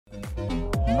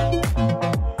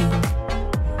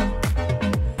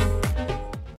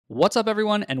What's up,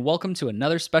 everyone, and welcome to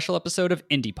another special episode of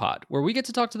IndiePod, where we get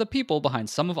to talk to the people behind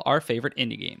some of our favorite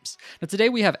indie games. Now, today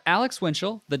we have Alex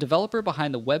Winchell, the developer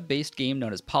behind the web-based game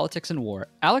known as Politics and War.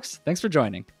 Alex, thanks for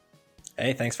joining.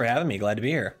 Hey, thanks for having me. Glad to be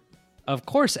here. Of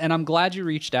course, and I'm glad you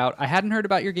reached out. I hadn't heard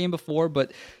about your game before,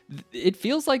 but it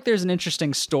feels like there's an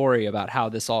interesting story about how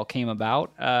this all came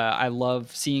about. I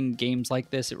love seeing games like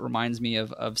this. It reminds me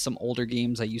of some older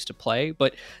games I used to play.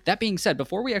 But that being said,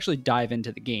 before we actually dive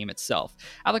into the game itself,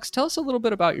 Alex, tell us a little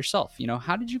bit about yourself.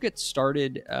 How did you get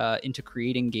started into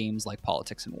creating games like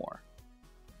Politics and War?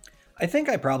 I think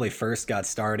I probably first got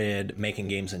started making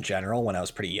games in general when I was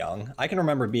pretty young. I can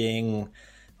remember being...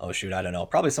 I don't know,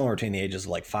 probably somewhere between the ages of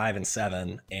like 5 and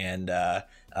 7. And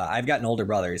I've got an older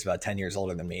brother. He's about 10 years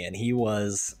older than me. And he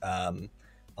was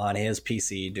on his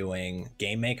PC doing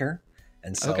Game Maker.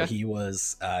 And so He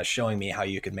was showing me how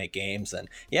you could make games. And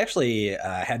he actually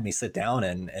had me sit down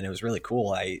and it was really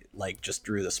cool. I just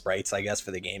drew the sprites, I guess,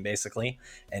 for the game basically.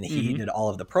 And he did all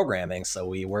of the programming. So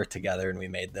we worked together and we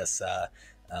made this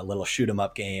little shoot 'em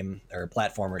up game, or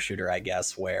platformer shooter, I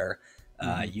guess, where...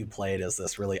 you played as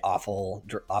this really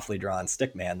awfully drawn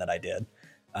stick man that I did.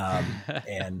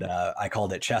 And I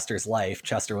called it Chester's Life.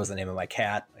 Chester was the name of my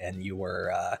cat. And you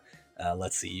were,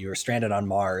 you were stranded on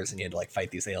Mars and you had to fight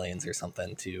these aliens or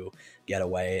something to get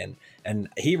away. And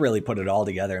he really put it all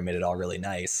together and made it all really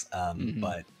nice.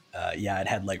 But it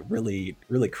had really,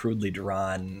 really crudely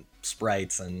drawn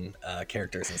sprites and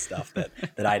characters and stuff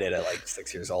that I did at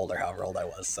 6 years old or however old I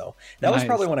was. So that was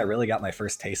probably when I really got my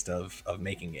first taste of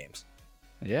making games.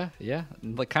 Yeah.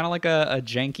 Kind of like a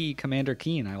janky Commander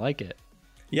Keen. I like it.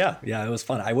 Yeah, it was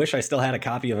fun. I wish I still had a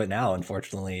copy of it now.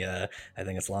 Unfortunately, I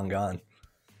think it's long gone.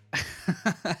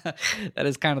 That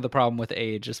is kind of the problem with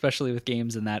age, especially with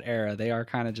games in that era. They are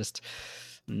kind of just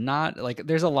not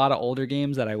there's a lot of older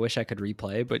games that I wish I could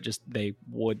replay, but just they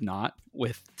would not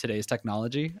with today's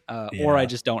technology, or I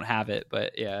just don't have it.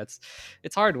 But yeah,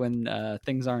 it's hard when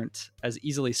things aren't as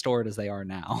easily stored as they are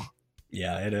now.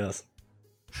 Yeah, it is.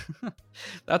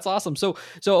 That's awesome. So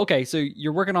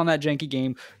you're working on that janky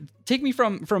game. Take me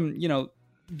from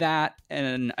that,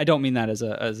 and I don't mean that as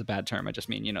a bad term. I just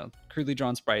mean crudely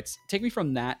drawn sprites. Take me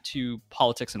from that to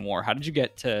Politics and War. How did you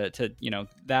get to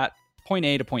that point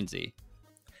A to point Z?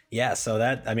 Yeah, so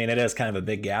it is kind of a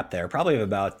big gap there. Probably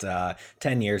about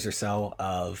 10 years or so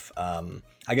of,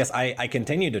 I guess I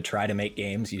continued to try to make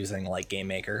games using Game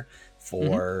Maker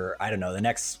for, I don't know, the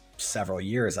next several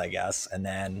years, I guess. And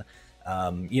then,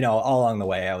 all along the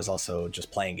way, I was also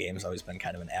just playing games. I've always been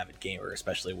kind of an avid gamer,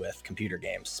 especially with computer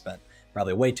games. Spent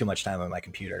probably way too much time on my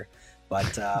computer.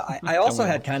 But I also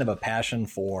had kind of a passion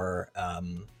for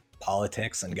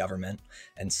politics and government.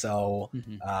 And so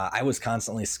I was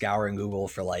constantly scouring Google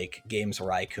for games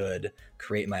where I could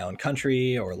create my own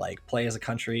country or play as a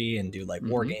country and do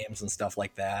war games and stuff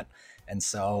like that. And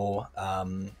so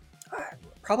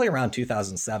probably around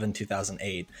 2007,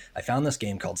 2008, I found this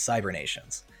game called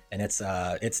Cybernations. And it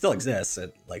still exists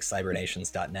at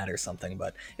cybernations.net or something,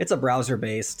 but it's a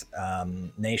browser-based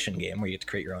nation game where you get to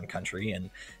create your own country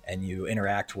and you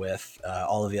interact with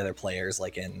all of the other players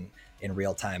in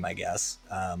real time, I guess.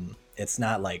 It's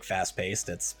not fast-paced,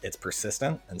 it's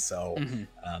persistent, and so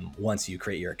once you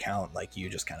create your account, you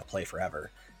just kind of play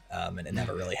forever, and it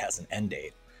never really has an end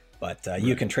date. But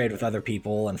you can trade with other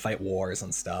people and fight wars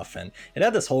and stuff. And it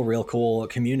had this whole real cool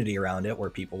community around it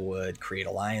where people would create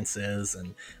alliances,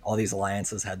 and all these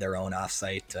alliances had their own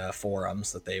offsite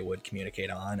forums that they would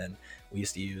communicate on. And we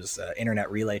used to use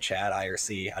Internet Relay Chat,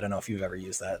 IRC. I don't know if you've ever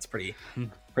used that. It's pretty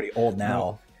old now.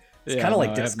 No. It's kind of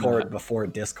like Discord before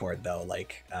Discord, though.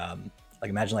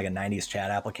 Imagine a 90s chat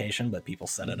application, but people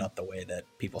set it up the way that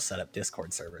people set up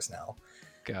Discord servers now.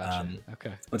 Gotcha.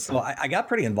 Okay. But so I got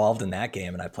pretty involved in that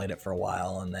game, and I played it for a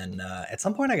while, and then at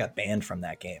some point I got banned from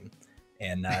that game,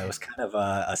 and it was kind of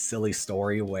a silly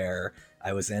story where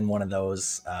I was in one of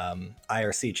those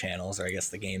IRC channels, or I guess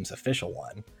the game's official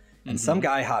one, and some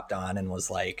guy hopped on and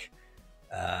was like,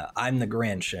 I'm the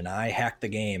Grinch and I hacked the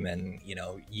game, and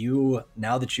you,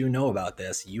 now that you know about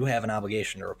this, you have an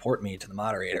obligation to report me to the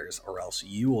moderators or else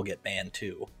you will get banned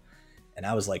too. And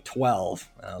I was 12,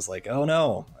 and I was like, oh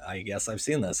no, I guess I've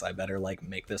seen this. I better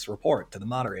make this report to the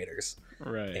moderators.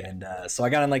 Right. And so I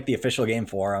got on the official game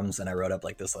forums, and I wrote up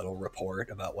this little report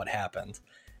about what happened.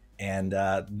 And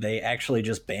they actually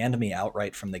just banned me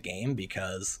outright from the game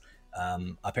because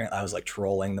apparently I was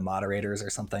trolling the moderators or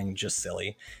something, just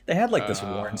silly. They had this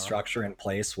warning structure in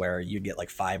place where you'd get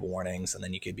 5 warnings and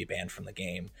then you could be banned from the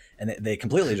game. And they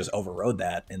completely just overrode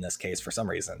that in this case for some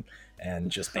reason and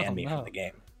just banned me from the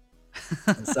game.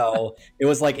 And so it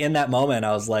was like in that moment,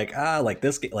 I was like, like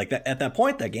this, like that at that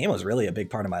point, that game was really a big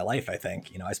part of my life. I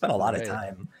think, I spent a lot of Right.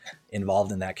 time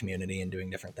involved in that community and doing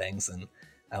different things. And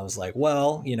I was like,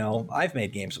 well, I've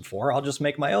made games before. I'll just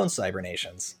make my own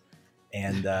Cybernations.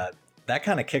 And that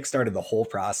kind of kickstarted the whole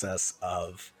process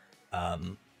of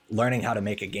learning how to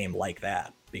make a game like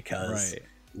that. Because Right.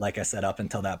 like I said, up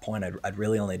until that point, I'd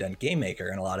really only done Game Maker,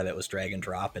 and a lot of it was drag and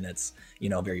drop, and it's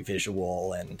very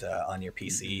visual and on your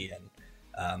PC,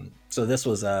 and so this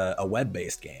was a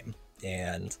web-based game,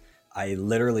 and I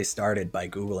literally started by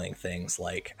Googling things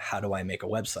like, how do I make a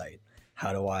website?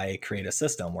 How do I create a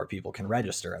system where people can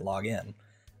register and log in?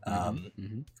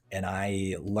 And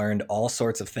I learned all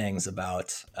sorts of things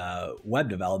about web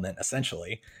development,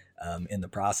 essentially, in the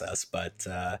process. But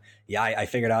yeah, I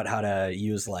figured out how to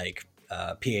use like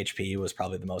PHP was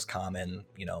probably the most common,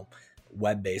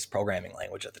 web-based programming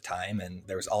language at the time, and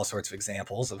there was all sorts of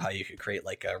examples of how you could create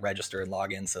like a register and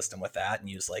login system with that, and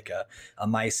use like a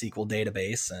MySQL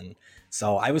database. And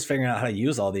so I was figuring out how to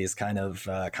use all these kind of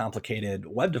complicated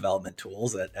web development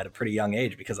tools at a pretty young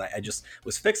age, because I just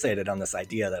was fixated on this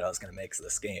idea that I was going to make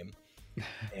this game.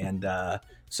 And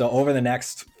so over the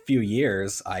next few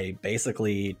years, I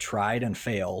basically tried and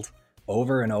failed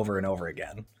over and over and over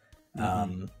again.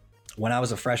 When I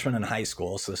was a freshman in high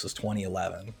school, so this was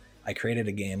 2011, I created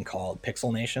a game called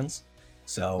Pixel Nations.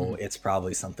 So it's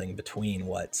probably something between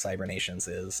what Cybernations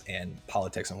is and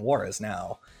Politics and War is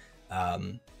now.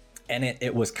 And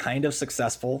it was kind of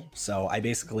successful. So I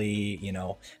basically,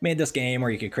 made this game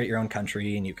where you could create your own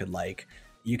country, and you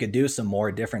could do some more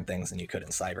different things than you could in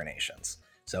Cybernations.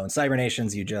 So in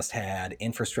Cybernations, you just had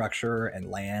infrastructure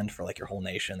and land for like your whole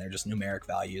nation. They're just numeric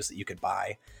values that you could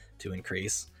buy to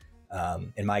increase.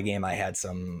 In my game, I had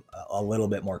a little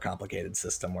bit more complicated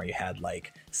system where you had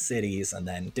like cities and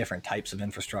then different types of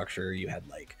infrastructure. You had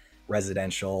like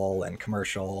residential and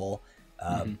commercial.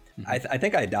 I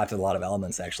think I adopted a lot of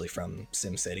elements actually from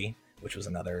SimCity, which was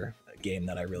another game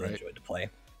that I really enjoyed to play.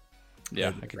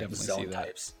 Yeah, I could definitely see that.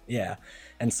 Types. Yeah.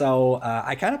 And so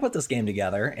I kind of put this game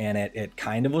together, and it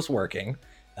kind of was working.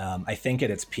 I think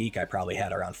at its peak, I probably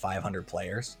had around 500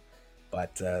 players.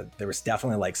 But there was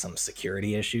definitely like some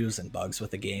security issues and bugs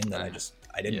with the game that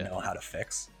I didn't know how to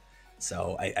fix.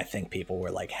 So I think people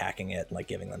were like hacking it, like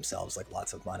giving themselves like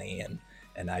lots of money,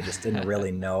 and I just didn't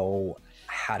really know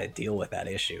how to deal with that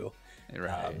issue.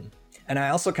 Right. And I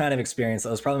also kind of experienced,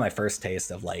 that was probably my first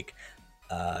taste of like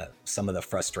some of the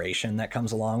frustration that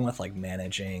comes along with like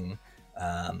managing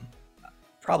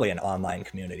probably an online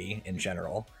community in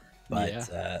general.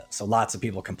 But so lots of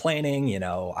people complaining,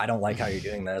 I don't like how you're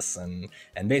doing this, and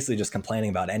basically just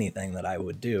complaining about anything that I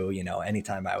would do.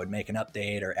 Anytime I would make an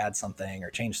update or add something or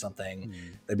change something,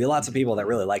 there'd be lots of people that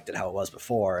really liked it how it was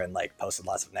before, and like posted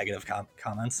lots of negative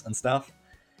comments and stuff.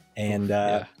 And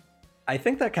I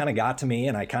think that kind of got to me,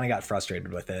 and I kind of got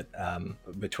frustrated with it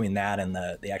between that and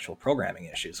the actual programming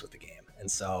issues with the game. And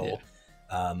so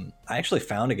I actually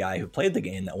found a guy who played the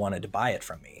game that wanted to buy it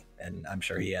from me, and I'm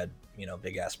sure he had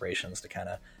big aspirations to kind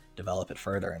of develop it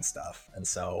further and stuff. And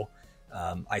so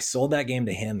I sold that game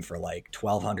to him for like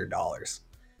 $1,200.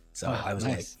 So I was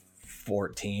like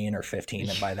 14 or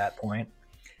 15 by that point.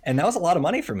 And that was a lot of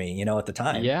money for me, at the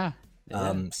time. Yeah.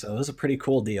 So it was a pretty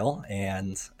cool deal.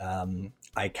 And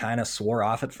I kind of swore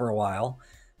off it for a while.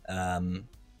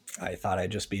 I thought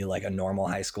I'd just be like a normal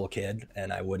high school kid,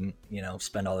 and I wouldn't,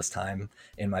 spend all this time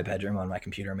in my bedroom on my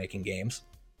computer making games.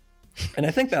 And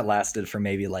I think that lasted for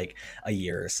maybe like a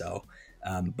year or so.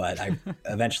 But I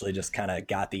eventually just kind of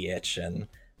got the itch and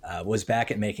was back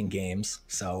at making games.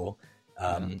 So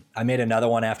I made another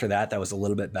one after that was a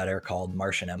little bit better, called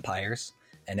Martian Empires.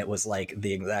 And it was like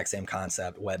the exact same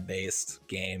concept, web-based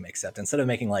game, except instead of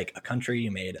making like a country,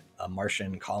 you made a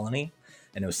Martian colony,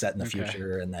 and it was set in the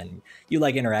future. And then you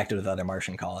like interacted with other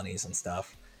Martian colonies and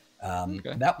stuff.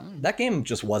 That game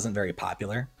just wasn't very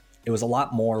popular. It was a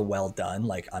lot more well done,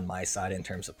 like on my side in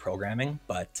terms of programming,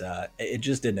 but it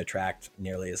just didn't attract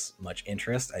nearly as much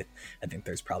interest. I think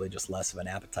there's probably just less of an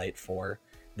appetite for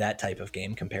that type of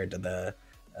game compared to the,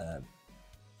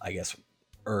 I guess,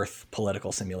 Earth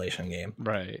political simulation game.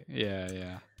 Right.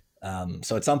 Yeah.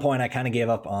 So at some point I kind of gave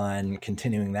up on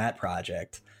continuing that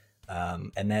project.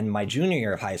 And then my junior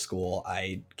year of high school,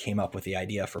 I came up with the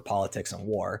idea for Politics and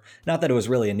War. Not that it was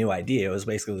really a new idea. It was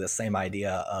basically the same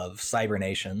idea of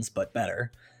Cybernations, but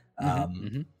better.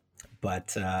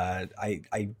 But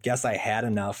I guess I had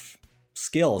enough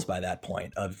skills by that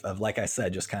point of, like I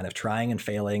said, just kind of trying and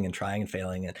failing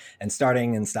and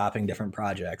starting and stopping different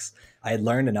projects. I had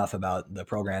learned enough about the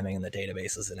programming and the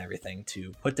databases and everything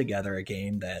to put together a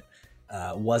game that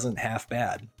wasn't half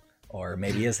bad. or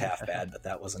maybe is half bad, but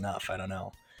that was enough. I don't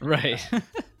know. Right.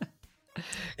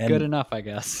 Good And enough, I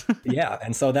guess. yeah,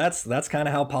 and so that's kind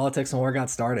of how Politics and War got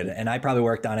started. And I probably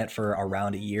worked on it for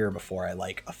around a year before I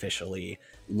like officially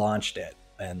launched it,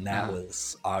 and that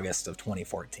was August of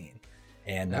 2014.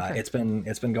 And Okay. it's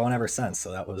been going ever since.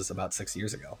 So that was about 6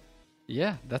 years ago.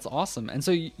 Yeah, that's awesome. And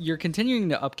so you're continuing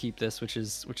to upkeep this, which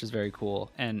is very cool,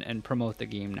 and promote the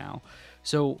game now.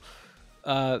 So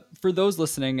for those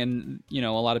listening, and a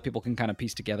lot of people can kind of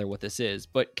piece together what this is,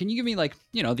 but can you give me like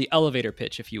the elevator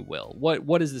pitch, if you will?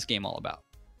 What is this game all about?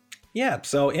 Yeah,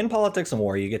 so in Politics and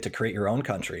War, you get to create your own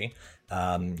country.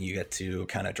 You get to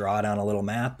kind of draw it on a little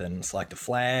map and select a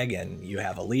flag, and you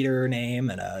have a leader name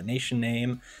and a nation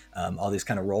name, all these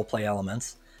kind of role play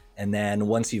elements. And then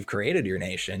once you've created your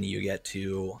nation, you get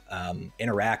to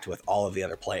interact with all of the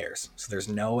other players. So there's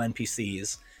no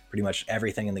NPCs. Pretty much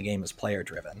everything in the game is player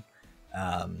driven.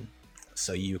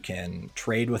 So you can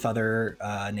trade with other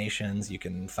nations. You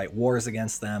can fight wars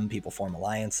against them. People form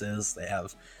alliances. They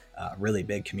have really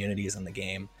big communities in the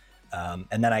game.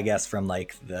 And then I guess from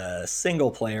like the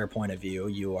single player point of view,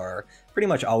 you are pretty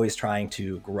much always trying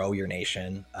to grow your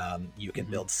nation. You can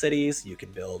build cities, you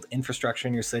can build infrastructure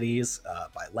in your cities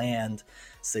by land.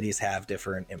 Cities have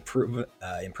different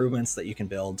improvements that you can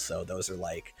build. So those are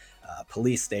like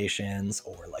police stations,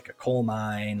 or like a coal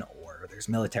mine, or there's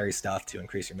military stuff to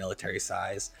increase your military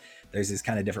size. There's these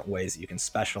kind of different ways that you can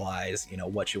specialize,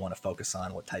 what you want to focus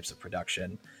on, what types of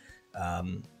production.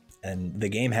 And the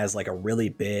game has like a really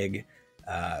big,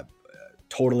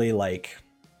 totally like,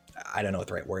 I don't know what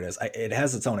the right word is. It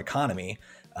has its own economy.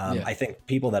 I think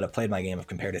people that have played my game have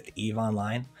compared it to EVE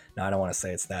Online. Now, I don't want to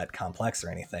say it's that complex or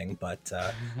anything, but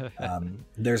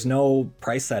there's no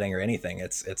price setting or anything.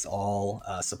 It's all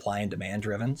supply and demand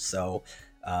driven. So,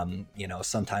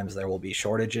 sometimes there will be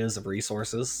shortages of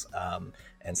resources,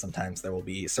 and sometimes there will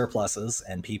be surpluses,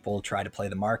 and people try to play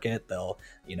the market. They'll,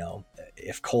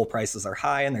 if coal prices are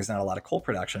high and there's not a lot of coal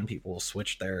production, people will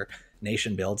switch their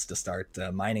nation builds to start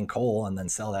mining coal and then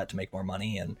sell that to make more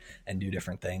money and do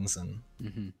different things. And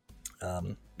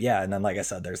and then, like I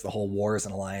said, there's the whole wars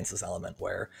and alliances element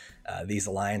where these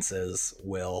alliances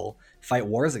will fight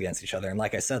wars against each other. And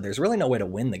like I said, there's really no way to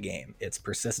win the game. It's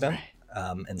persistent.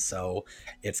 Right. And so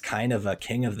it's kind of a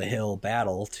king of the hill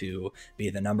battle to be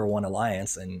the number one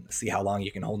alliance and see how long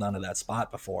you can hold on to that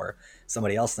spot before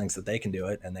somebody else thinks that they can do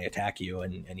it and they attack you,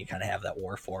 and you kind of have that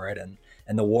war for it. And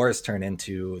the wars turn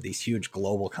into these huge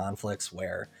global conflicts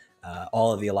where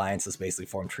all of the alliances basically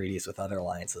form treaties with other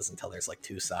alliances until there's like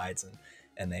two sides,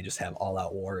 and they just have all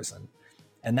out wars.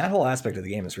 And that whole aspect of the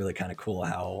game is really kind of cool,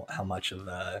 how much of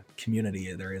a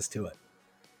community there is to it.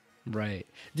 Right.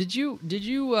 Did you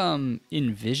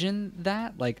envision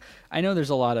that? Like, I know there's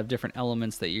a lot of different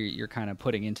elements that you're kind of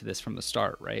putting into this from the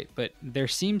start, right? But there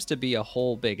seems to be a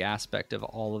whole big aspect of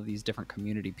all of these different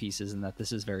community pieces, and that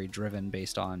this is very driven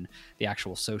based on the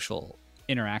actual social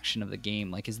interaction of the game.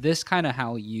 Like, is this kind of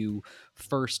how you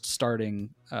first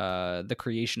starting the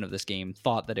creation of this game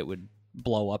thought that it would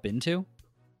blow up into?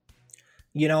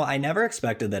 I never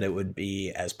expected that it would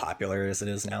be as popular as it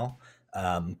is now.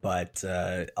 But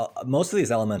most of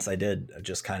these elements I did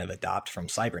just kind of adopt from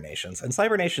Cybernations, and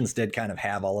Cybernations did kind of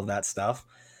have all of that stuff.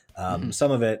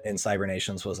 Some of it in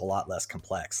Cybernations was a lot less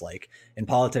complex. Like in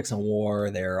Politics and War,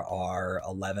 there are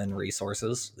 11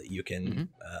 resources that you can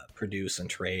produce and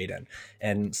trade,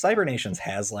 and Cybernations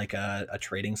has like a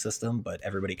trading system, but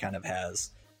everybody kind of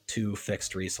has 2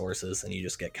 fixed resources, and you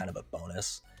just get kind of a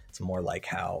bonus. It's more like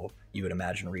how you would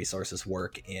imagine resources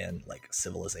work in like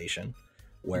Civilization.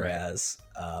 Whereas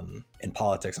in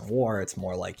Politics and War, it's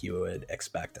more like you would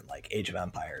expect in like Age of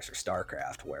Empires or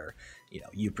StarCraft, where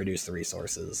you produce the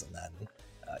resources and then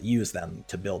use them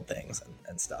to build things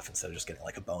and stuff, instead of just getting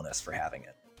like a bonus for having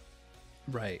it.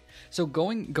 Right. So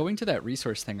going to that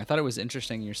resource thing, I thought it was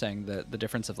interesting. You're saying the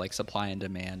difference of like supply and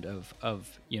demand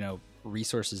of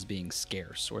resources being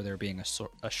scarce, or there being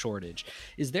a shortage.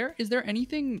 Is there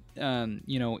anything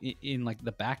in like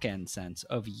the back end sense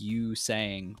of you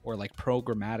saying, or like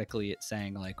programmatically it's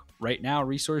saying like, right now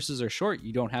resources are short,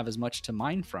 you don't have as much to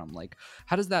mine from? Like,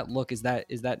 how does that look? Is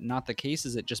that not the case?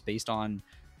 Is it just based on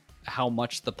how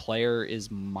much the player is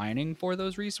mining for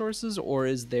those resources, or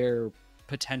is there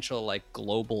potential like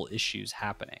global issues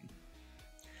happening?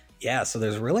 Yeah, so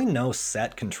there's really no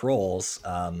set controls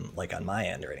like on my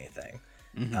end or anything.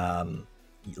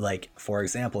 Like, for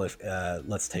example, if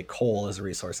let's take coal as a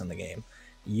resource in the game,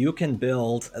 you can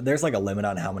build, there's like a limit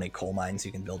on how many coal mines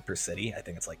you can build per city. I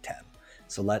think it's like 10.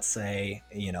 So let's say,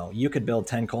 you could build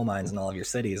 10 coal mines in all of your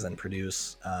cities and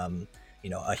produce,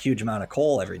 a huge amount of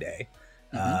coal every day.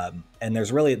 Hmm. And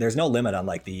there's no limit on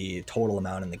like the total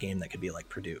amount in the game that could be like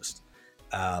produced.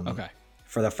 Um, Okay.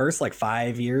 for the first like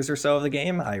 5 years or so of the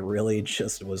game, I really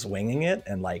just was winging it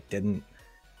and like didn't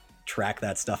track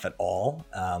that stuff at all.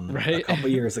 A Right. couple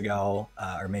years ago,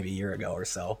 or maybe a year ago or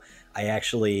so, I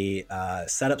actually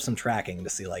set up some tracking to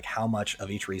see like how much of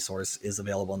each resource is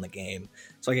available in the game,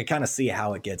 so I could kind of see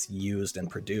how it gets used and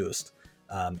produced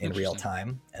in real Interesting.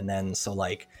 time. And then so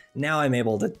like now I'm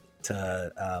able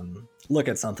to look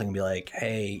at something and be like,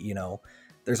 hey,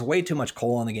 there's way too much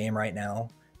coal in the game right now.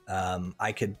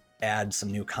 I could add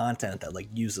some new content that like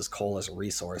uses coal as a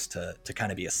resource to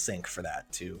kind of be a sink for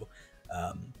that to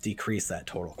decrease that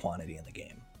total quantity in the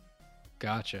game.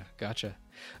 Gotcha, gotcha.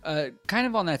 Kind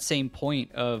of on that same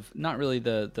point of not really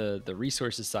the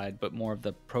resources side, but more of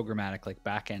the programmatic like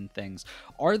back end things.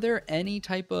 Are there any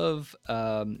type of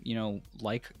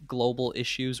like global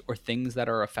issues or things that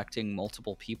are affecting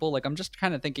multiple people? Like I'm just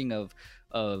kind of thinking of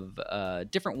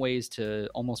different ways to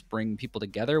almost bring people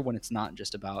together when it's not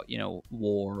just about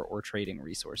war or trading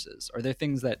resources. Are there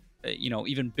things that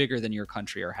even bigger than your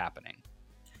country are happening?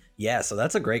 Yeah, so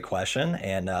that's a great question,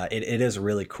 and it is a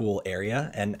really cool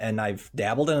area, and I've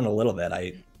dabbled in it a little bit.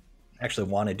 I actually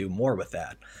want to do more with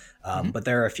that, Hmm. but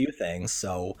there are a few things.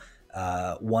 So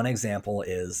one example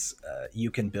is you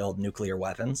can build nuclear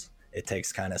weapons. It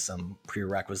takes kind of some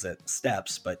prerequisite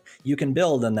steps, but you can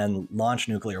build and then launch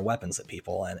nuclear weapons at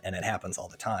people, and it happens all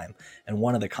the time. And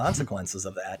one of the consequences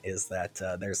of that is that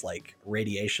there's like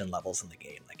radiation levels in the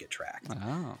game that get tracked.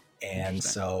 Oh, And interesting.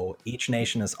 so each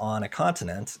nation is on a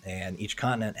continent, and each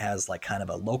continent has like kind of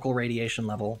a local radiation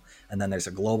level, and then there's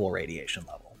a global radiation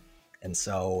level. And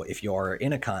so if you're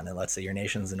in a continent, let's say your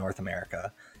nation's in North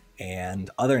America, and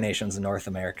other nations in North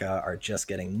America are just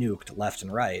getting nuked left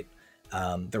and right,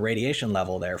 the radiation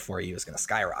level there for you is going to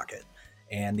skyrocket.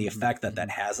 And the Hmm. effect that that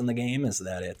has in the game is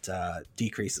that it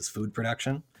decreases food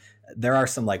production. There are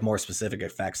some like more specific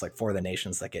effects, like for the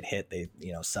nations that get hit, they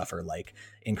suffer like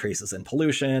increases in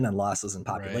pollution and losses in Right.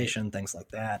 population, things like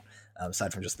that.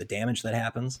 Aside from just the damage that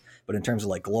happens, but in terms of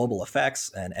like global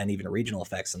effects and even regional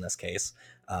effects in this case,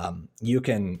 you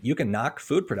can knock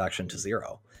food production to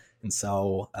zero. And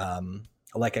so,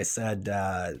 like I said,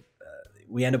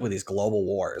 we end up with these global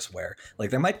wars where like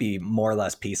there might be more or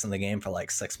less peace in the game for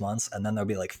like 6 months, and then there'll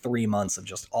be like 3 months of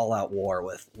just all out war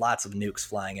with lots of nukes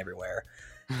flying everywhere,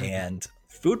 and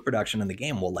food production in the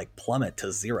game will like plummet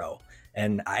to zero.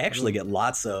 And I actually Ooh. get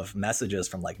lots of messages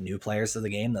from like new players to the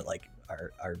game that like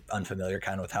are unfamiliar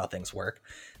kind of with how things work,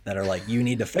 that are like, you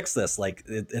need to fix this, like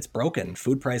it's broken,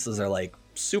 food prices are like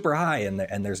super high,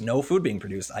 and there's no food being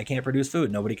produced, I can't produce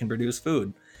food, nobody can produce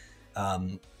food.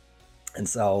 um, and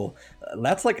so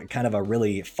that's like kind of a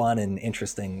really fun and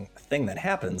interesting thing that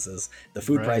happens is the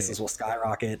food Right. prices will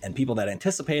skyrocket, and people that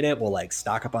anticipate it will like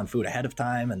stock up on food ahead of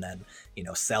time and then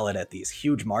sell it at these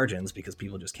huge margins because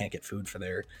people just can't get food for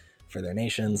their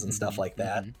nations and stuff Hmm. like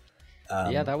that. Hmm.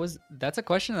 Yeah, um, that's a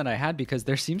question that I had because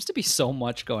there seems to be so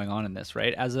much going on in this,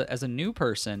 right? As a new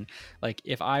person, like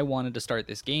if I wanted to start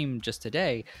this game just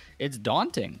today, it's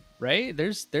daunting, right?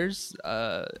 There's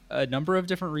a number of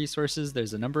different resources,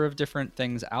 there's a number of different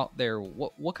things out there.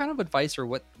 What kind of advice or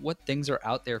what things are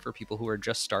out there for people who are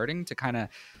just starting to kind of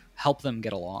help them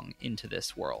get along into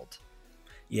this world?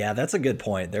 yeah, that's a good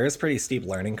point. There is a pretty steep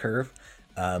learning curve,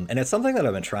 and it's something that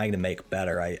I've been trying to make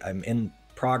better. I'm in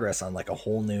progress on like a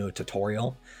whole new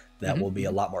tutorial that Hmm. will be a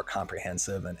Hmm. lot more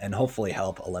comprehensive, and hopefully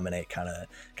help eliminate kind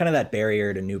of that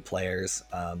barrier to new players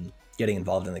getting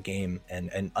involved in the game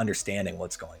and understanding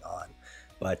what's going on.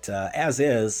 But as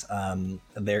is,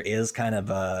 there is kind of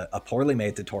a poorly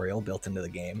made tutorial built into the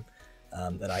game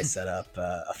that I set up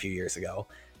a few years ago.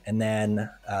 And then,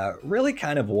 really,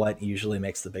 kind of what usually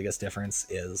makes the biggest difference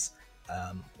is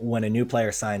when a new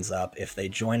player signs up, if they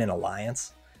join an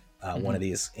alliance, one Hmm. of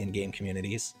these in game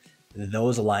communities,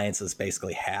 those alliances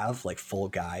basically have like full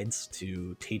guides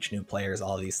to teach new players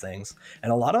all of these things.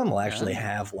 And a lot of them will actually Oh,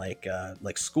 have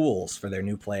like schools for their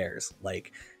new players.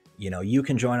 Like, you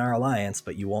can join our alliance,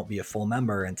 but you won't be a full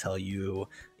member until you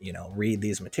read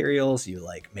these materials. You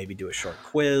like maybe do a short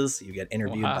quiz. You get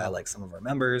interviewed by wow. like some of our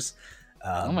members.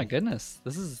 Oh my um, goodness.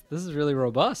 This is really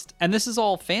robust. And this is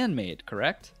all fan made,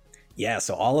 correct? yeah,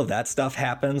 so all of that stuff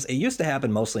happens. It used to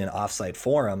happen mostly in offsite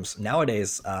forums.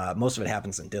 Nowadays, most of it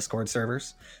happens in Discord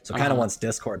servers. So kind of Uh-huh. once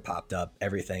Discord popped up,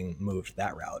 everything moved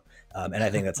that route, and I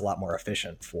think that's a lot more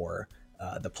efficient for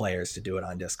the players to do it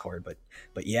on Discord.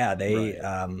 But yeah, they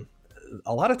Right.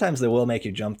 a lot of times they will make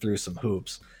you jump through some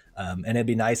hoops, and it'd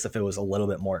be nice if it was a little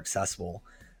bit more accessible.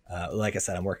 like I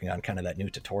said, I'm working on kind of that new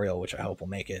tutorial, which I hope will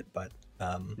make it. But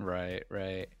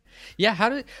Right. Yeah. How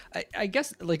did I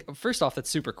guess like first off, that's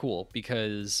super cool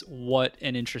because what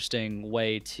an interesting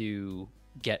way to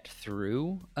get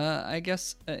through. I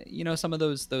guess some of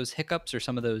those hiccups or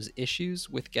some of those issues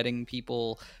with getting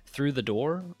people through the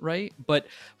door, right? But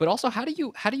also, how do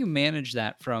you manage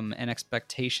that from an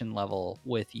expectation level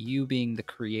with you being the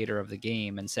creator of the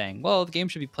game and saying, well, the game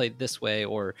should be played this way,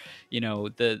 or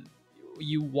the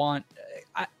you want.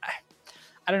 I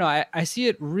don't know. I see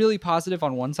it really positive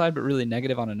on one side, but really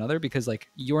negative on another because like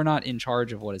you're not in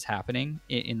charge of what is happening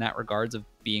in that regards of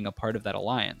being a part of that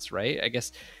alliance, right? I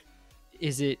guess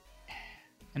is it,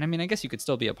 and I mean, I guess you could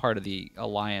still be a part of the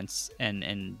alliance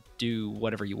and do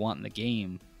whatever you want in the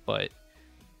game, but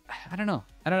I don't know.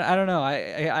 I don't know.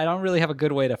 I don't really have a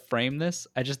good way to frame this.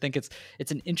 I just think it's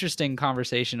an interesting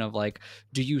conversation of like,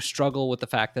 do you struggle with the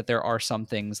fact that there are some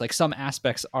things, like some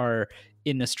aspects are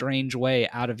in a strange way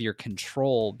out of your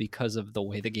control because of the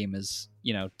way the game is,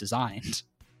 designed.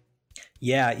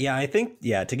 Yeah, I think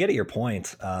to get at your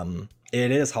point,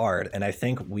 it is hard, and I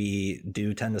think we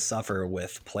do tend to suffer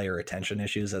with player retention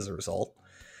issues as a result.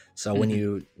 So when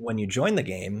you join the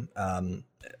game,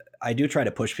 I do try to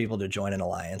push people to join an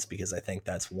alliance because I think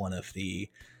that's one of the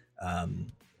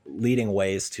leading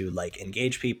ways to like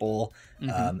engage people.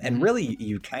 And really,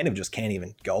 you kind of just can't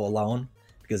even go alone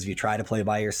because if you try to play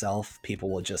by yourself, people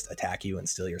will just attack you and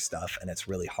steal your stuff, and it's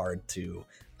really hard to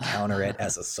counter it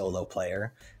as a solo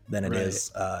player than it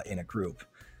is in a group.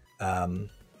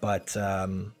 But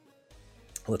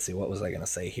let's see, what was I going to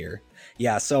say here?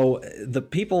 Yeah, so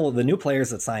the new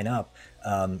players that sign up,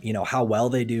 how well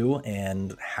they do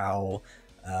and how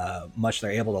much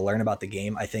they're able to learn about the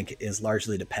game, I think is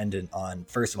largely dependent on,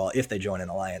 first of all, if they join an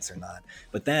alliance or not.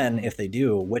 But then if they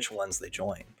do, which ones they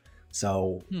join.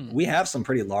 So we have some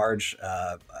pretty large,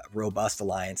 robust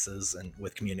alliances and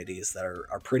with communities that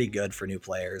are pretty good for new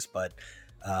players. But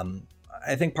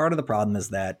I think part of the problem is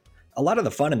that a lot of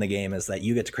the fun in the game is that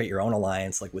you get to create your own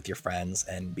alliance, like with your friends,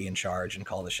 and be in charge and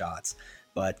call the shots.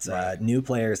 But new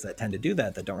players that tend to do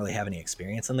that don't really have any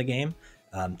experience in the game,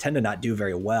 tend to not do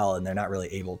very well, and they're not really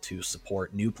able to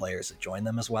support new players that join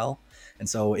them as well. And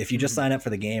so if you just sign up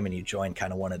for the game and you join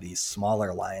kind of one of these smaller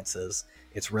alliances,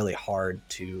 it's really hard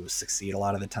to succeed a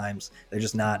lot of the times. They're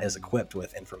just not as equipped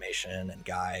with information and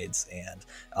guides and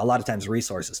a lot of times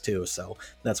resources too. So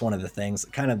that's one of the things,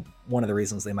 kind of one of the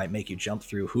reasons they might make you jump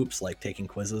through hoops, like taking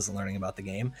quizzes and learning about the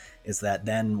game, is that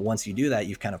then once you do that,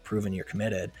 you've kind of proven you're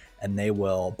committed, and they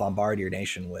will bombard your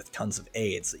nation with tons of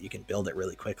aids that you can build it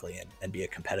really quickly and be a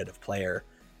competitive player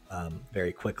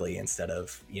very quickly instead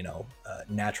of, a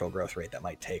natural growth rate that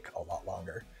might take a lot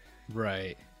longer.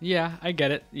 Right. Yeah, I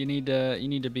get it. You need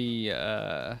to be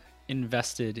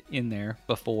invested in there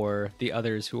before the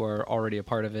others who are already a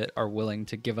part of it are willing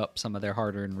to give up some of their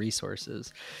hard-earned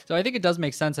resources. So I think it does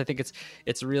make sense. I think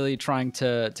it's really trying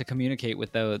to communicate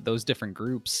with those different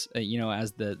groups,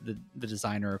 as the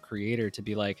designer or creator, to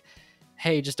be like,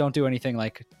 hey, just don't do anything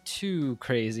like too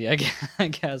crazy, I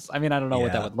guess. I mean, I don't know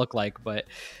what that would look like, but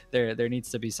there needs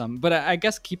to be some. But I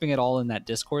guess keeping it all in that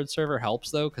Discord server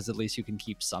helps, though, because at least you can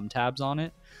keep some tabs on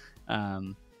it.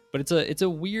 But it's a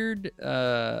weird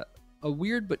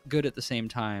but good at the same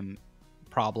time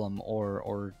problem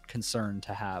or concern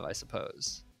to have, I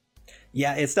suppose.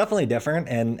 Yeah, it's definitely different.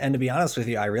 And to be honest with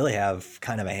you, I really have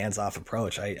kind of a hands-off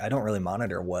approach. I don't really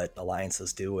monitor what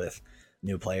alliances do with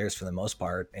new players for the most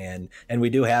part, and we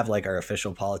do have like our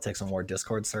official Politics and War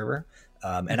Discord server,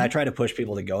 and I try to push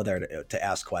people to go there to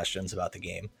ask questions about the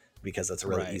game because it's a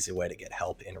really easy way to get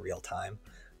help in real time.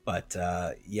 But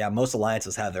most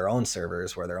alliances have their own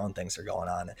servers where their own things are going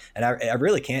on, and I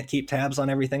really can't keep tabs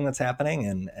on everything that's happening,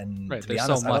 and to be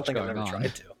honest, I don't think I've ever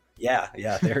tried to.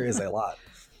 Yeah, there is a lot.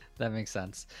 That makes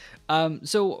sense.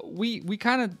 So we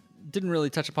kind of didn't really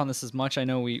touch upon this as much. I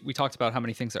know we talked about how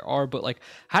many things there are, but like,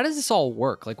 how does this all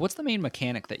work? Like, what's the main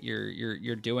mechanic that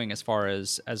you're doing as far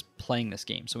as playing this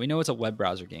game? So we know it's a web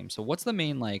browser game. So what's the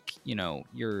main, like,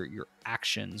 your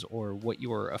actions or what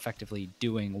you're effectively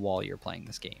doing while you're playing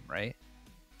this game, right?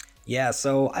 Yeah,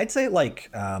 so I'd say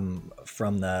like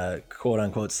from the quote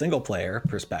unquote single player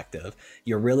perspective,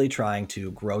 you're really trying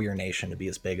to grow your nation to be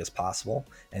as big as possible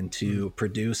and to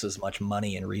produce as much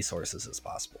money and resources as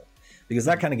possible, because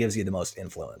that kind of gives you the most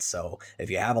influence. So if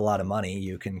you have a lot of money,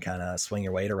 you can kind of swing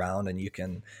your weight around and you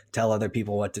can tell other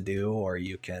people what to do, or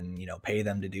you can, pay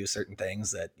them to do certain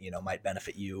things that, might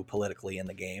benefit you politically in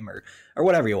the game or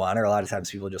whatever you want. Or a lot of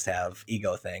times people just have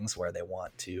ego things where they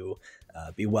want to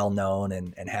be well known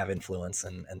and have influence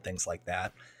and things like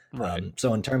that. Right.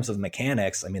 So in terms of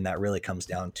mechanics, I mean, that really comes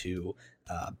down to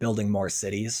building more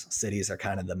cities. Cities are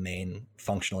kind of the main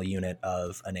functional unit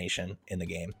of a nation in the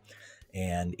game.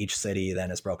 And each city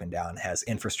then is broken down, has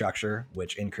infrastructure,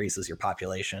 which increases your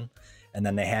population. And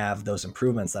then they have those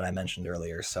improvements that I mentioned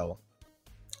earlier. So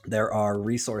there are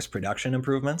resource production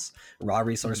improvements, raw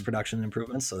resource production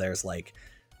improvements. So there's like,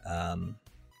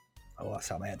 off the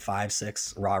top of my head,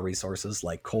 5-6 raw resources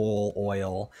like coal,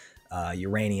 oil,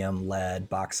 uranium, lead,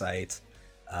 bauxite,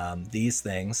 these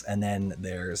things. And then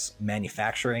there's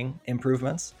manufacturing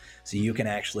improvements. So you can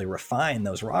actually refine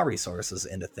those raw resources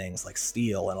into things like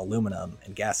steel and aluminum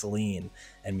and gasoline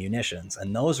and munitions.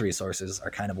 And those resources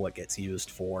are kind of what gets used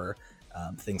for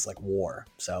things like war.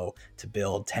 So to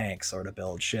build tanks or to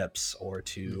build ships or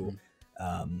to,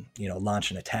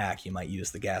 launch an attack, you might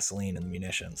use the gasoline and the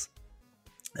munitions.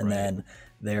 And then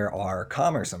there are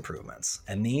commerce improvements.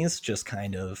 And these just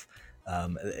kind of,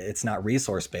 it's not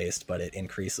resource based, but it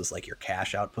increases like your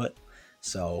cash output.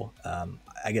 So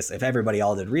I guess if everybody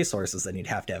all did resources, then you'd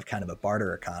have to have kind of a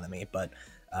barter economy, but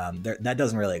that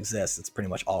doesn't really exist. It's pretty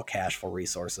much all cash for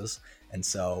resources. And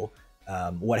so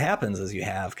what happens is you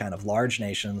have kind of large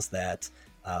nations that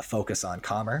focus on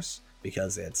commerce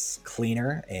because it's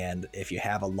cleaner. And if you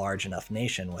have a large enough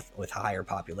nation with higher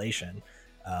population,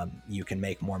 you can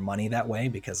make more money that way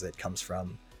because it comes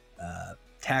from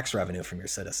tax revenue from your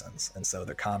citizens. And so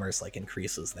their commerce like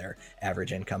increases their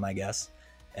average income, I guess.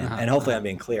 And hopefully I'm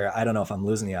being clear. I don't know if I'm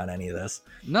losing you on any of this.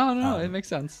 No, it makes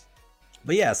sense.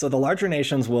 But yeah, so the larger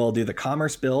nations will do the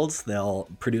commerce builds. They'll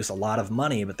produce a lot of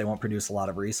money, but they won't produce a lot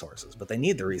of resources. But they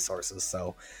need the resources,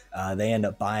 so they end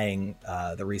up buying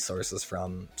the resources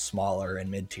from smaller and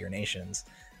mid-tier nations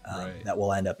that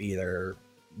will end up either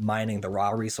mining the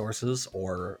raw resources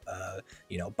or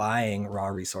buying raw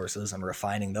resources and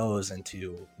refining those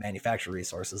into manufactured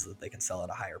resources that they can sell at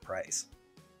a higher price.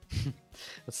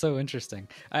 That's so interesting.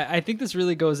 I think this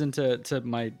really goes into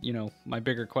my my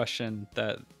bigger question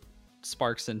that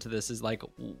sparks into this is like,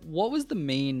 what was the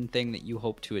main thing that you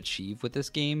hope to achieve with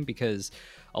this game? Because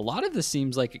a lot of this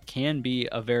seems like it can be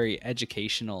a very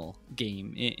educational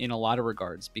game in a lot of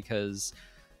regards, because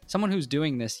someone who's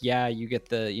doing this, you get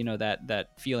the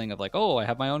that feeling of like, oh, I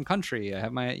have my own country, I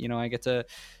have my I get to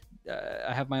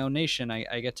I have my own nation,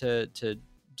 I get to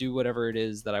do whatever it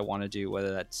is that I want to do,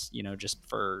 whether that's just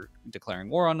for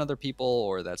declaring war on other people,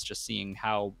 or that's just seeing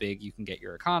how big you can get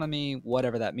your economy,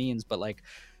 whatever that means. But like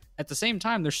at the same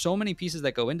time, there's so many pieces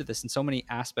that go into this and so many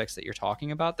aspects that you're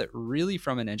talking about that really,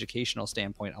 from an educational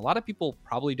standpoint, a lot of people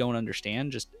probably don't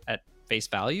understand just at face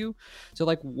value. So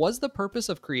like, was the purpose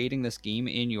of creating this game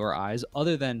in your eyes,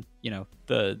 other than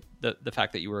the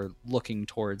fact that you were looking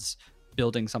towards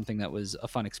building something that was a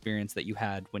fun experience that you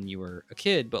had when you were a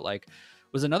kid, but like,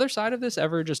 was another side of this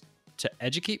ever just to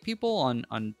educate people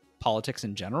on politics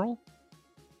in general?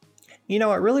 It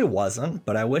really wasn't,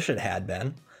 but I wish it had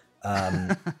been.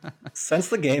 Since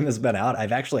the game has been out,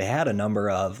 I've actually had a number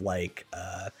of like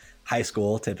high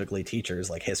school, typically teachers,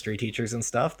 like history teachers and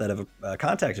stuff, that have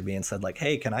contacted me and said like,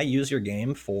 hey, can I use your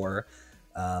game for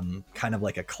kind of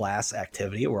like a class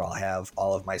activity where I'll have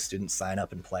all of my students sign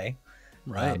up and play.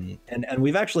 Right. And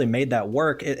we've actually made that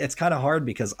work. It's kind of hard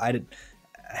because I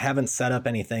haven't set up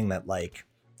anything that like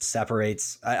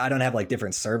separates. I don't have like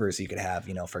different servers you could have,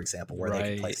 for example, where they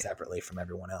can play separately from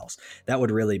everyone else. That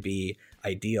would really be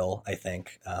ideal, I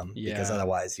think, because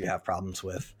otherwise you have problems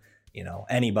with,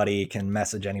 anybody can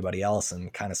message anybody else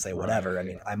and kind of say whatever. I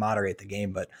mean, I moderate the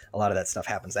game, but a lot of that stuff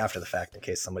happens after the fact in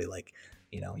case somebody like,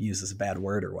 uses a bad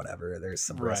word or whatever. There's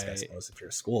some risk, I suppose, if you're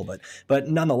a school, but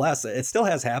nonetheless, it still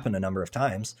has happened a number of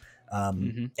times.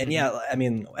 And yeah, I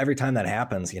mean, every time that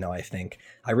happens, I think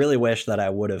I really wish that I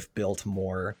would have built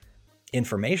more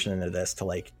information into this to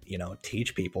like,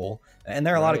 teach people. And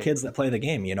there are a lot of kids that play the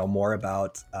game, more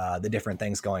about the different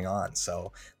things going on.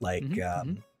 So like,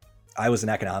 I was an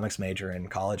economics major in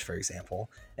college, for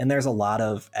example, and there's a lot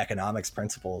of economics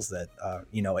principles that,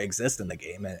 exist in the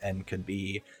game and could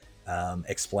be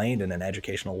explained in an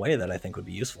educational way that I think would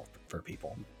be useful for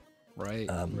people. Right.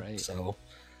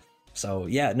 So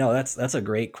yeah, no, that's a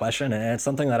great question, and it's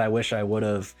something that I wish I would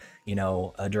have,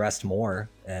 addressed more.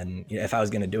 And if I was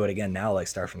going to do it again now, like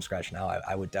start from scratch now,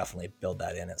 I would definitely build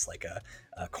that in as like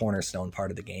a cornerstone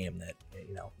part of the game that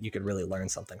you could really learn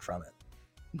something from it.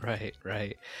 Right.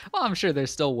 Well, I'm sure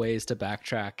there's still ways to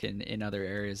backtrack in other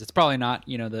areas. It's probably not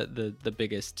the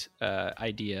biggest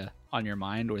idea on your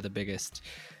mind or the biggest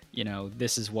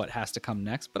this is what has to come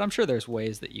next, but I'm sure there's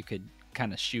ways that you could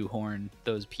kind of shoehorn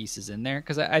those pieces in there,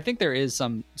 because I think there is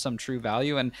some true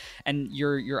value, and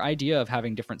your idea of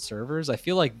having different servers, I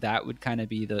feel like that would kind of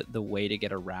be the way to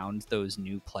get around those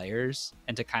new players,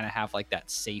 and to kind of have like that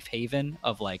safe haven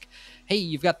of like, hey,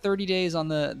 you've got 30 days on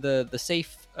the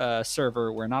safe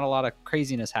server where not a lot of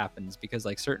craziness happens because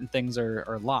like certain things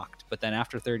are locked, but then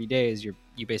after 30 days you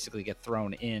basically get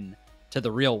thrown in to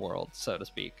the real world, so to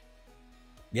speak.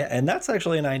 Yeah, and that's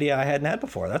actually an idea I hadn't had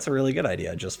before. That's a really good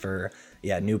idea, just for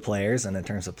new players, and in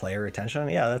terms of player retention.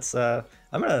 Yeah, that's I'm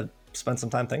gonna spend some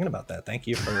time thinking about that. Thank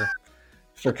you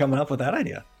for coming up with that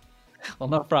idea. Well,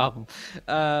 no problem.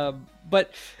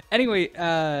 But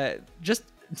anyway, just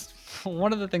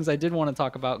one of the things I did want to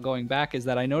talk about going back is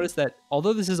that I noticed that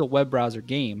although this is a web browser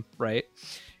game, right,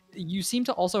 you seem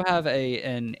to also have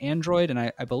an Android and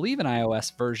I believe an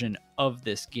iOS version of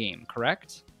this game,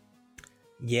 correct?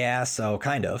 Yeah, so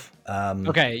kind of.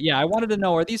 Okay, yeah, I wanted to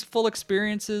know, are these full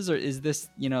experiences, or is this,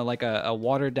 like a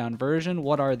watered down version?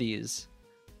 What are these?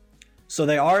 So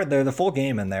they're the full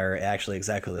game, and they're actually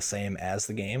exactly the same as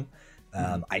the game.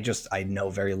 I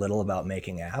know very little about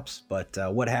making apps, but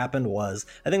what happened was,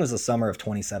 I think it was the summer of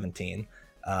 2017.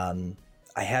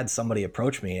 I had somebody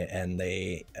approach me, and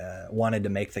they wanted to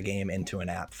make the game into an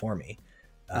app for me.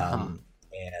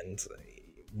 And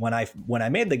when I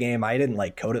made the game, I didn't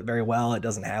like code it very well. It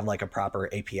doesn't have like a proper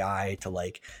API to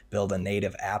like build a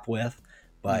native app with,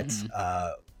 but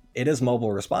it is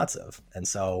mobile responsive. And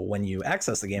so when you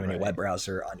access the game in your web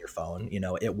browser on your phone,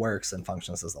 it works and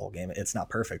functions as the whole game. It's not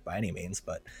perfect by any means,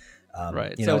 but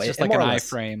right. So it's just like an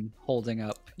iframe holding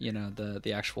up,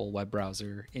 the actual web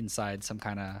browser inside some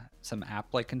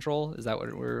app like control. Is that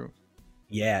what we're?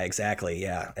 Yeah, exactly.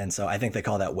 Yeah. And so I think they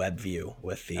call that web view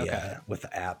with the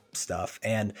app stuff.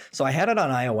 And so I had it on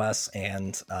iOS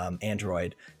and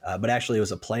Android, but actually it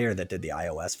was a player that did the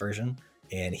iOS version,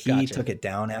 and he took it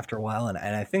down after a while. And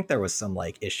I think there was some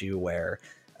like issue where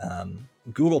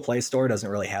Google Play Store doesn't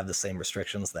really have the same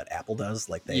restrictions that Apple does.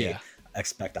 Like they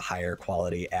expect a higher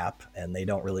quality app, and they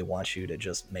don't really want you to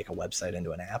just make a website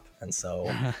into an app. And so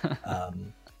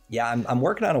yeah, I'm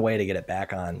working on a way to get it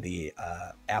back on the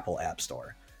Apple App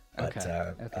Store. But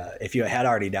if you had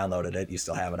already downloaded it, you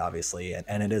still have it, obviously,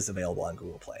 and it is available on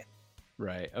Google Play.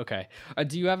 Right. Okay.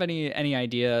 Do you have any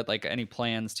idea, like any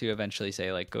plans to eventually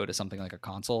say like go to something like a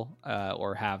console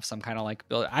or have some kind of like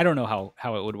build? I don't know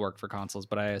how it would work for consoles,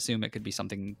 but I assume it could be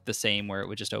something the same where it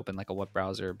would just open like a web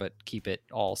browser, but keep it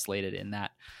all slated in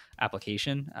that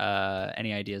application.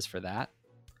 Any ideas for that?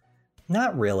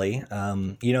 Not really.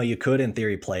 You could in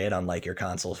theory play it on like your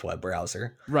console's web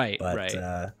browser. Right. But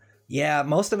right. yeah,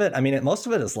 most of it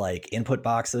is like input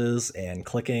boxes and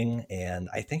clicking. And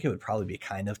I think it would probably be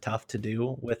kind of tough to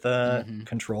do with a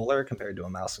controller compared to a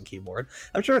mouse and keyboard.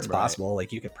 I'm sure it's possible.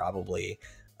 Like you could probably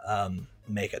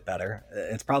make it better.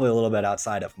 It's probably a little bit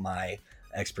outside of my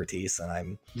expertise,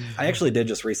 and I actually did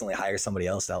just recently hire somebody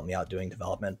else to help me out doing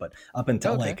development, but up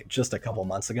until like just a couple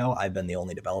months ago, I've been the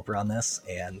only developer on this,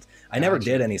 and I never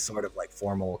did any sort of like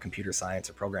formal computer science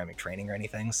or programming training or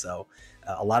anything, so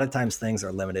a lot of times things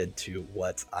are limited to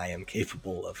what I am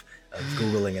capable of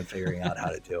Googling and figuring out how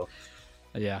to do.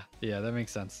 Yeah, that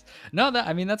makes sense. No,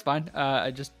 that's fine.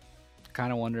 I just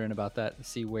kind of wondering about that,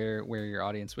 see where your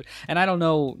audience would, and I don't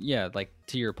know, like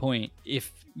to your point,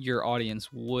 if your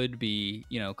audience would be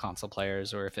console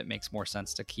players, or if it makes more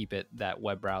sense to keep it that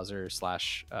web browser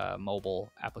 / mobile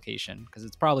application, because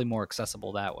it's probably more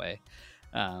accessible that way,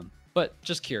 but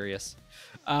just curious.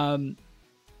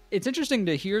 It's interesting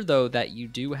to hear, though, that you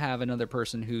do have another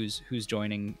person who's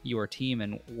joining your team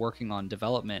and working on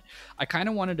development. I kind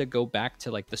of wanted to go back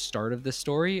to like the start of this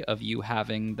story of you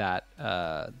having that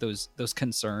those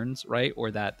concerns, right?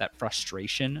 Or that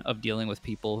frustration of dealing with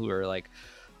people who are like,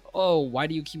 oh, why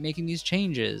do you keep making these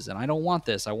changes? And I don't want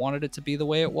this. I wanted it to be the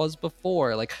way it was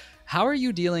before. Like, how are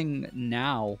you dealing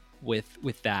now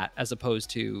with that, as opposed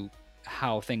to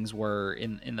how things were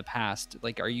in the past?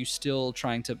 Like, are you still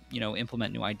trying to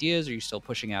implement new ideas? Are you still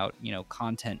pushing out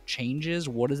content changes?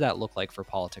 What does that look like for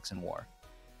Politics and War?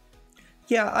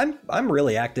 Yeah, I'm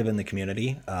really active in the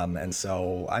community, and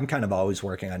so I'm kind of always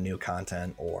working on new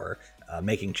content or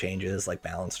making changes, like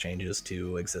balance changes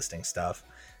to existing stuff,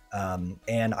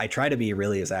 and I try to be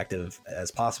really as active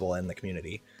as possible in the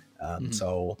community.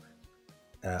 So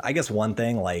I guess one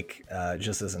thing, like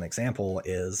just as an example,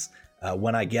 is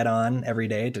when I get on every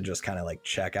day to just kind of like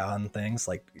check on things,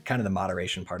 like kind of the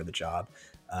moderation part of the job,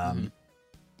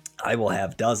 I will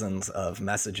have dozens of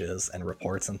messages and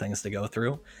reports and things to go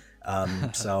through.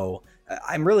 So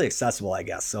I'm really accessible, I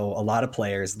guess. So a lot of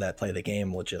players that play the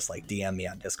game will just like DM me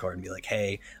on Discord and be like,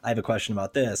 hey, I have a question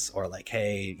about this, or like,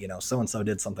 hey, you know, so and so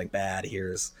did something bad.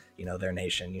 Here's, you know, their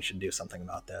nation. You should do something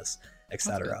about this,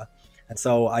 etc. And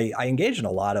so I engage in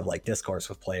a lot of like discourse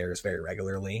with players very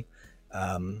regularly.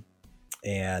 And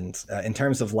in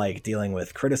terms of like dealing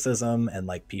with criticism and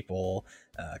like people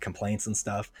complaints and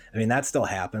stuff, I mean, that still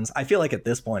happens. I feel like at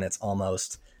this point it's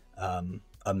almost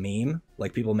a meme.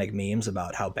 Like people make memes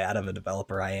about how bad of a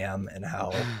developer I am and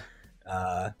how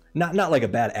not like a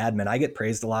bad admin. I get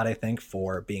praised a lot, I think,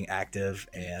 for being active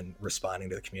and responding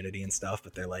to the community and stuff,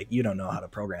 but they're like, you don't know how to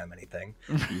program anything.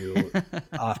 You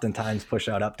oftentimes push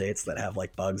out updates that have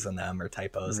like bugs in them or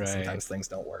typos, and sometimes things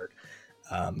don't work.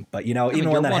 But you know,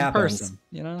 even when that happens, person,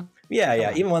 you know,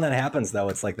 even when that happens though,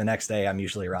 it's like the next day I'm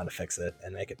usually around to fix it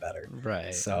and make it better.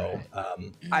 So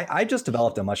I just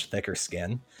developed a much thicker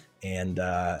skin, and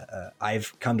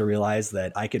I've come to realize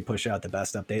that I could push out the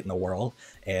best update in the world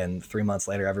and 3 months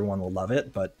later everyone will love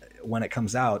it, but when it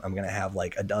comes out I'm going to have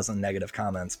like a dozen negative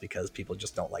comments because people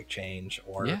just don't like change,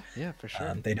 or for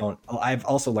sure, they don't. I've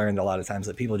also learned a lot of times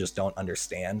that people just don't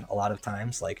understand. A lot of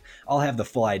times, like I'll have the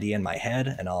full idea in my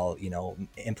head and I'll, you know,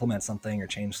 implement something or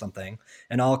change something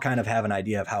and I'll kind of have an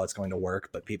idea of how it's going to work,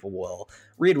 but people will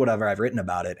read whatever I've written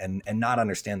about it and not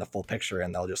understand the full picture,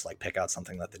 and they'll just like pick out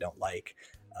something that they don't like.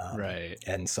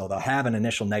 And so they'll have an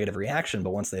initial negative reaction,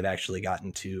 but once they've actually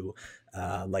gotten to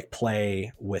like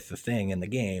play with the thing in the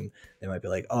game, they might be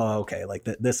like, oh, okay, like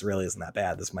this really isn't that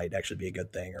bad. This might actually be a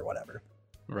good thing or whatever.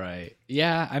 Right.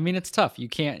 Yeah. I mean, it's tough. You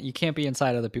can't be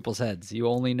inside other people's heads. You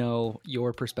only know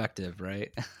your perspective,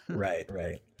 right?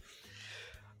 Right.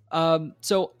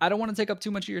 So I don't want to take up too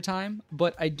much of your time,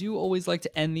 but I do always like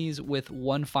to end these with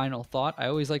one final thought. I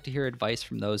always like to hear advice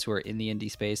from those who are in the indie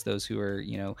space, those who are,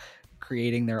 you know,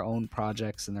 creating their own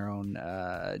projects and their own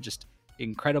just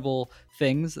incredible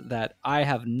things that I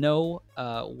have no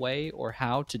way or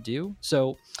how to do.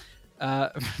 So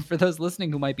for those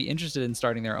listening who might be interested in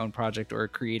starting their own project or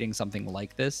creating something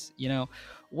like this, you know,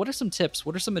 what are some tips?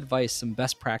 What are some advice, some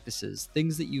best practices,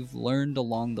 things that you've learned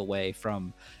along the way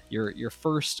from your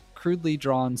first crudely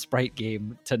drawn sprite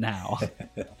game to now?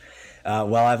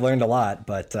 Well, I've learned a lot,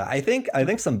 but I think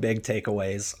some big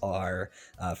takeaways are,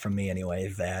 from me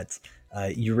anyway, that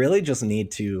you really just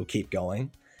need to keep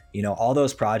going. You know, all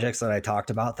those projects that I talked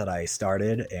about that I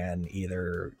started and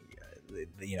either,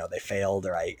 you know, they failed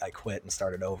or I quit and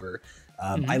started over.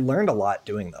 I learned a lot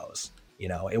doing those. You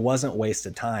know, it wasn't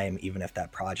wasted time, even if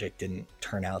that project didn't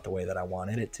turn out the way that I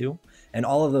wanted it to. And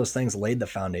all of those things laid the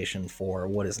foundation for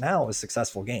what is now a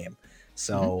successful game.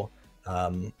 So,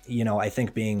 you know, I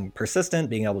think being persistent,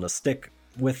 being able to stick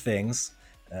with things,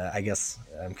 I guess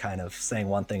I'm kind of saying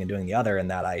one thing and doing the other,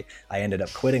 and that I ended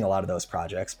up quitting a lot of those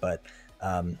projects. But,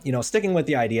 you know, sticking with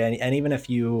the idea, and even if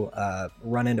you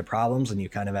run into problems and you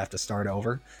kind of have to start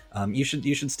over, you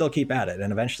should still keep at it.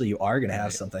 And eventually you are going to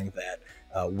have something that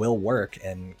will work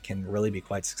and can really be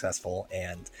quite successful.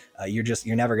 And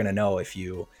you're never going to know if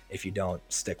you don't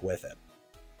stick with it.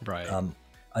 Right.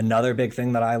 Another big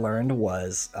thing that I learned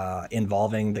was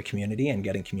involving the community and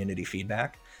getting community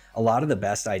feedback. A lot of the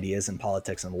best ideas in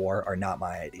politics and war are not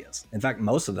my ideas. In fact,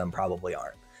 most of them probably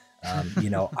aren't. You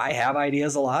know, I have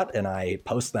ideas a lot and I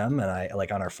post them, and I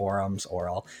like on our forums, or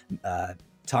I'll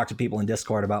talk to people in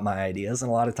Discord about my ideas. And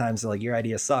a lot of times they're like, your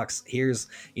idea sucks. Here's,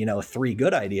 you know, 3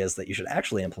 good ideas that you should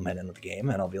actually implement into the game.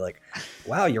 And I'll be like,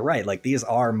 wow, you're right. Like these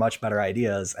are much better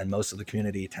ideas. And most of the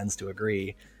community tends to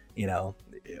agree, you know,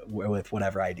 with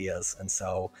whatever ideas. And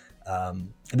so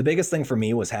the biggest thing for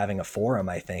me was having a forum,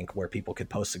 I think, where people could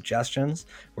post suggestions,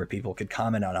 where people could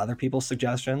comment on other people's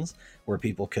suggestions, where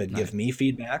people could give me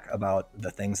feedback about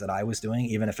the things that I was doing,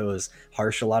 even if it was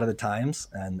harsh a lot of the times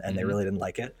and they really didn't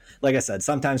like it. Like I said,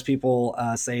 sometimes people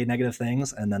say negative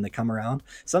things and then they come around.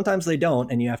 Sometimes they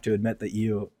don't, and you have to admit that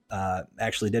you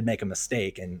actually did make a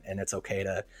mistake, and it's okay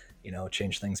to, you know,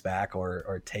 change things back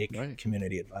or take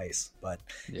community advice. But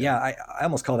I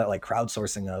almost call that like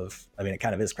crowdsourcing of, I mean, it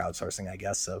kind of is crowdsourcing, I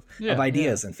guess, of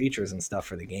ideas and features and stuff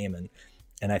for the game.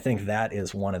 And I think that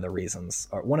is one of the reasons,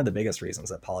 or one of the biggest reasons,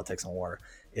 that Politics and War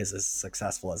is as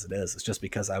successful as it is. It's just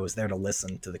because I was there to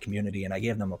listen to the community, and I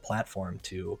gave them a platform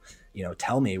to, you know,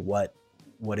 tell me what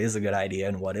is a good idea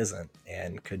and what isn't,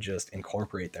 and could just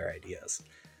incorporate their ideas.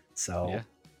 So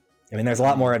I mean, there's a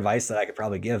lot more advice that I could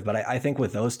probably give, but I think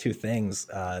with those 2 things,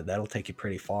 that'll take you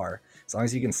pretty far. As long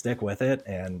as you can stick with it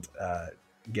and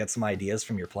get some ideas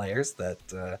from your players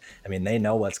that I mean, they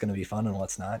know what's going to be fun and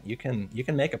what's not, you can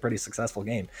make a pretty successful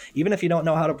game, even if you don't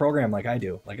know how to program like I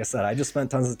do. Like I said, I just spent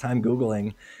tons of time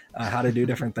Googling how to do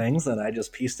different things, and I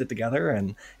just pieced it together,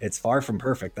 and it's far from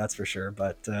perfect, that's for sure,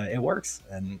 but it works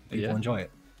and people enjoy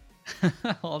it.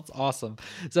 Well, that's awesome.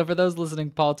 So for those listening,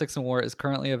 Politics and War is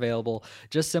currently available.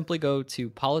 Just simply go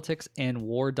to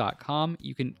politicsandwar.com.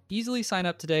 You can easily sign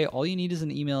up today. All you need is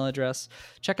an email address.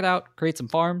 Check it out, create some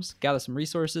farms, gather some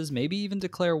resources, maybe even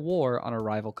declare war on a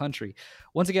rival country.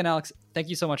 Once again, Alex, thank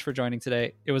you so much for joining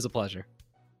today. It was a pleasure.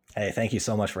 Hey, thank you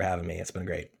so much for having me. It's been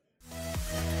great.